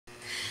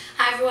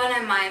Hi everyone,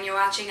 I'm Maya and you're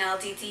watching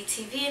LDD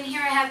TV, and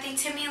here I have the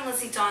Timi and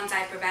Leslie Dawn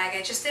diaper bag.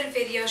 I just did a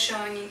video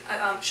showing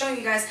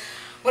you guys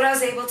what I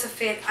was able to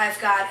fit.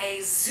 I've got a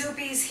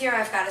Zubies here,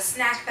 I've got a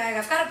snack bag,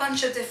 I've got a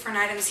bunch of different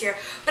items here,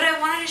 but I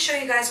wanted to show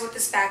you guys what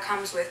this bag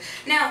comes with.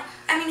 Now,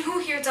 I mean, who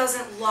here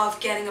doesn't love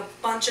getting a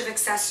bunch of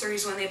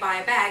accessories when they buy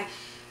a bag?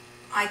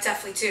 I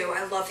definitely do.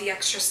 I love the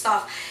extra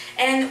stuff.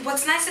 And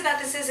what's nice about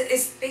this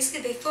is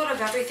basically they thought of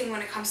everything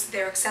when it comes to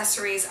their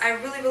accessories. I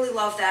really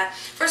love that.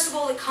 First of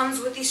all, it comes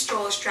with these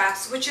stroller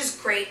straps, which is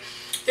great.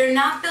 They're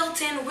not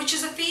built in, which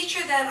is a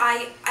feature that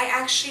I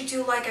actually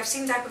do like. I've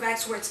seen diaper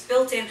bags where it's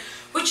built in,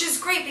 which is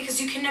great because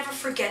you can never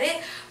forget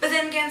it. But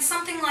then again,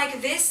 something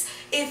like this,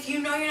 if you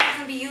know you're not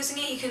going to be using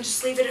it, you can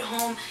just leave it at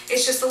home.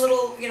 It's just a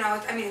little, you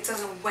know, I mean, it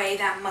doesn't weigh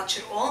that much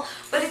at all.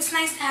 But it's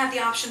nice to have the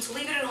option to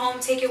leave it at home,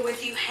 take it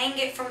with you, hang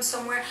it from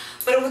somewhere.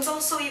 But what's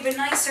also even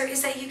nicer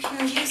is that you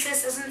can use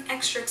this as an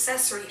extra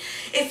accessory.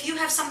 If you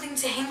have something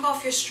to hang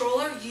off your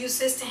stroller, use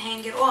this to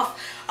hang it off.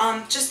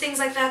 Just things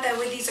like that. That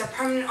way these are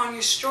permanent on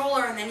your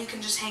stroller, and then you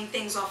can just hang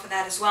things off of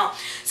that as well.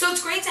 So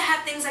it's great to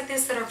have things like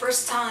this that are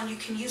versatile and you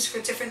can use for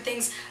different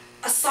things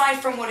aside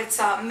from what it's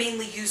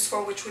mainly used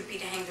for, which would be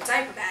to hang the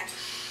diaper bag.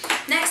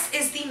 Next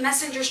is the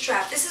messenger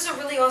strap. This is a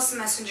really awesome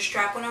messenger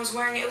strap. When I was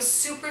wearing it, it was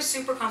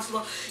super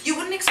comfortable. You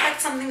wouldn't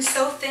expect something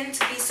so thin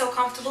to be so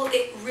comfortable.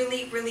 It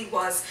really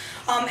was.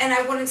 And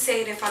I wouldn't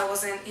say it if I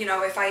wasn't, you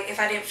know, if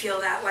I didn't feel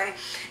that way.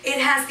 It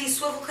has these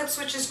swivel clips,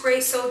 which is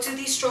great. So do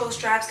these stroller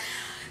straps.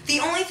 The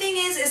only thing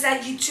is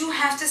that you do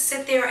have to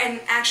sit there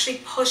and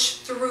actually push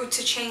through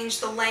to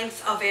change the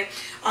length of it.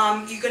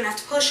 You're going to have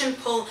to push and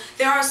pull.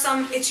 There are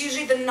some, it's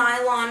usually the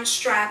nylon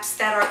straps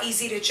that are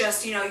easy to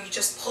just, you know, you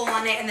just pull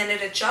on it and then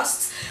it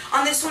adjusts.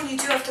 On this one, you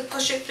do have to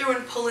push it through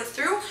and pull it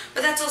through,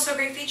 but that's also a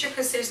great feature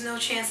because there's no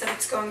chance that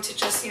it's going to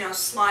just, you know,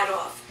 slide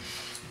off.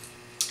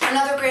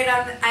 Another great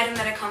item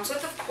that it comes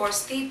with, of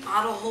course, the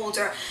bottle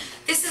holder.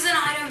 This is an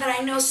item that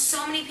I know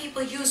so many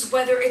people use,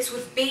 whether it's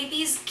with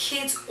babies,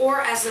 kids, or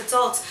as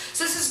adults.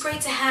 So this is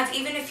great to have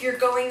even if you're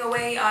going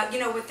away, you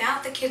know,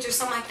 without the kids or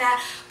something like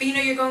that, but you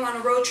know you're going on a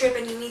road trip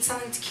and you need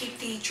something to keep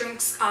the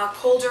drinks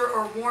colder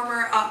or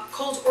warmer,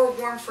 cold or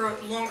warm for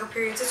longer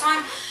periods of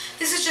time.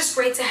 This is just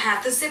great to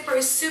have. The zipper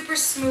is super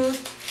smooth.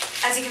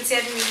 As you can see,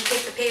 I didn't even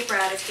take the paper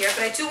out of here,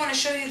 but I do want to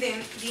show you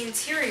the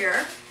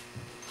interior.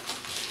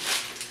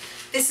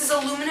 This is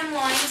aluminum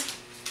lined.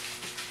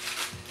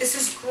 This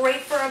is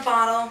great for a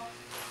bottle.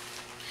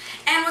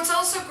 And what's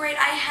also great,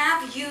 I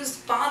have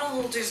used bottle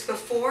holders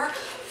before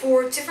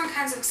for different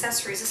kinds of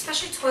accessories,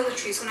 especially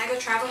toiletries. When I go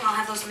traveling, I'll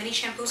have those mini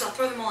shampoos. I'll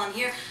throw them all in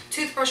here.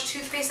 Toothbrush,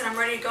 toothpaste, and I'm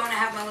ready to go, and I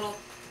have my little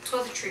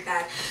toiletry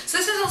bag. So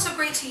this is also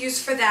great to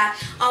use for that.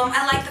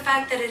 I like the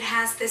fact that it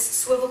has this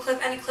swivel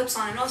clip and it clips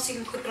on and off, so you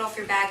can clip it off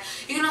your bag.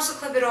 You can also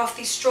clip it off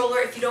the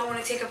stroller if you don't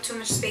want to take up too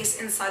much space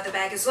inside the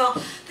bag as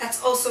well.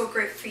 That's also a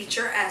great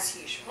feature as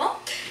usual.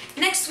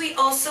 Next, we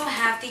also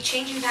have the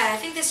changing pad. I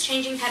think this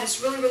changing pad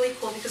is really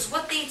cool because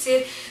what they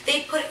did,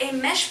 they put a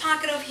mesh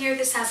pocket over here.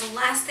 This has an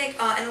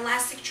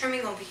elastic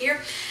trimming over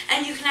here,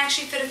 and you can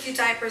actually fit a few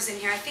diapers in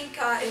here. I think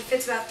it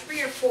fits about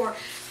 3 or 4. In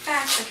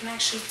fact, I can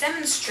actually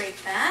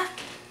demonstrate that.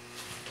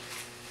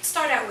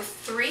 Start out with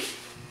 3.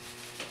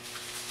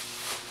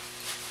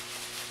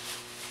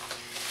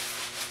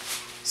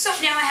 So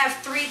now I have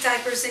 3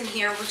 diapers in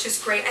here, which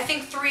is great. I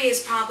think 3 is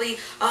probably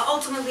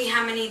ultimately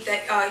how many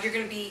that you're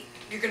going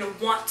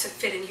to want to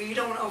fit in here. You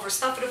don't want to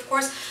overstuff it, of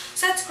course.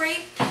 So that's great.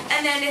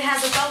 And then it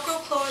has a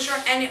Velcro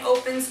closure and it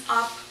opens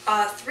up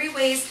 3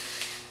 ways.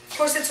 Of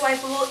course, it's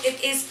wipeable.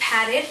 It is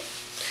padded.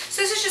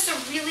 So this is just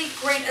a really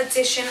great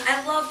addition.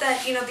 I love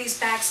that, you know, these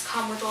bags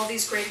come with all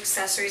these great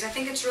accessories. I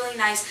think it's really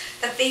nice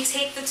that they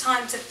take the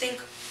time to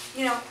think,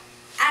 you know,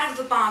 out of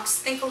the box,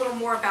 think a little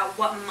more about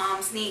what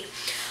moms need.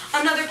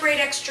 Another great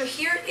extra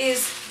here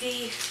is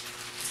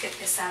let's get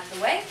this out of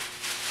the way,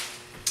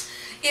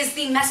 is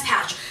the mess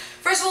pouch.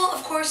 First of all,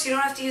 of course, you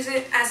don't have to use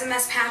it as a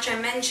mess pouch. I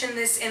mentioned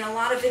this in a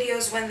lot of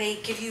videos when they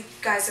give you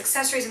guys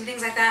accessories and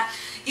things like that.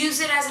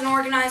 Use it as an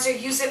organizer.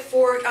 Use it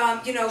for,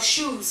 you know,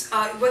 shoes,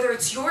 whether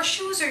it's your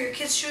shoes or your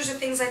kids' shoes or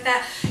things like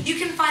that. You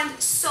can find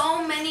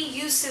so many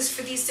uses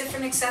for these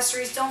different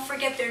accessories. Don't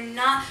forget, they're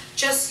not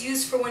just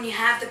used for when you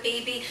have the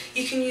baby.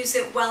 You can use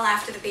it well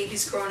after the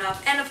baby's grown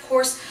up. And of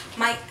course,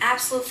 my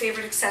absolute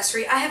favorite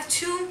accessory. I have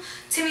 2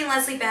 Timi and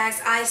Leslie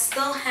bags. I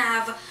still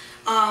have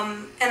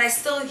and I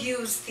still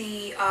use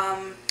the,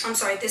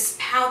 this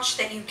pouch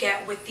that you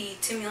get with the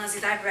Timi and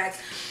Leslie diaper bags.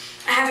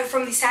 I have it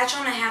from the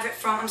Satchel and I have it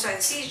from, the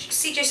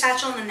CJ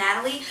Satchel and the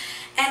Natalie.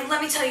 And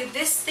let me tell you,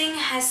 this thing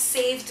has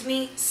saved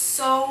me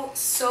so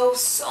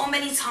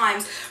many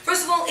times.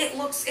 First of all,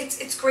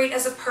 it's great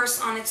as a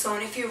purse on its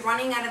own. If you're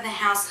running out of the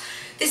house,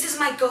 this is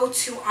my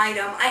go-to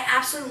item. I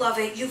absolutely love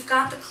it. You've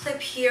got the clip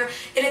here.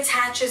 It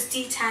attaches,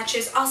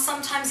 detaches. I'll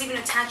sometimes even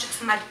attach it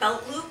to my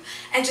belt loop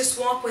and just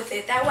walk with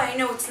it. That way I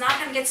know it's not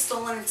going to get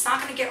stolen. It's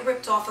not going to get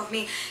ripped off of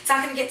me. It's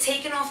not going to get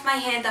taken off my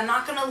hand. I'm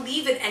not going to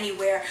leave it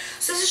anywhere.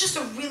 So this is just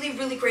a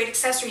really great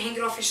accessory. Hang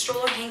it off your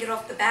stroller, hang it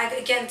off the bag.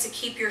 Again, to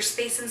keep your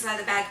space inside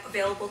the bag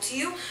available to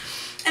you.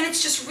 And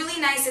it's just really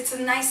nice. It's a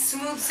nice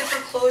smooth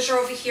zipper closure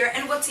over here.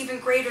 And what's even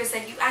greater is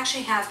that you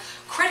actually have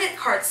credit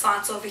card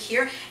slots over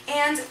here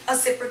and a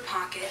zippered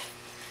pocket.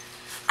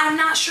 I'm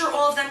not sure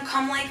all of them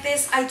come like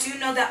this. I do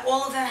know that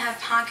all of them have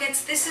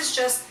pockets. This is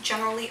just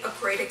generally a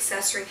great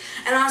accessory.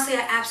 And honestly,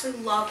 I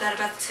absolutely love that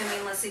about the Timi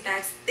and Leslie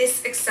bags.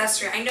 This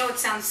accessory. I know it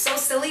sounds so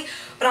silly,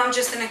 but I'm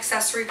just an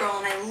accessory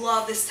girl and I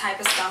love this type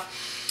of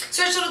stuff.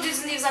 Search Little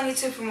Do's and Divas on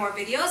YouTube for more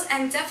videos,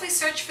 and definitely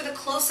search for the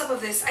close-up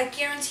of this. I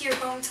guarantee you're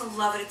going to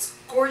love it. It's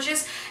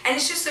gorgeous, and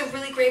it's just a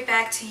really great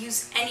bag to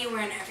use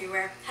anywhere and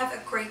everywhere. Have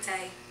a great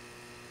day.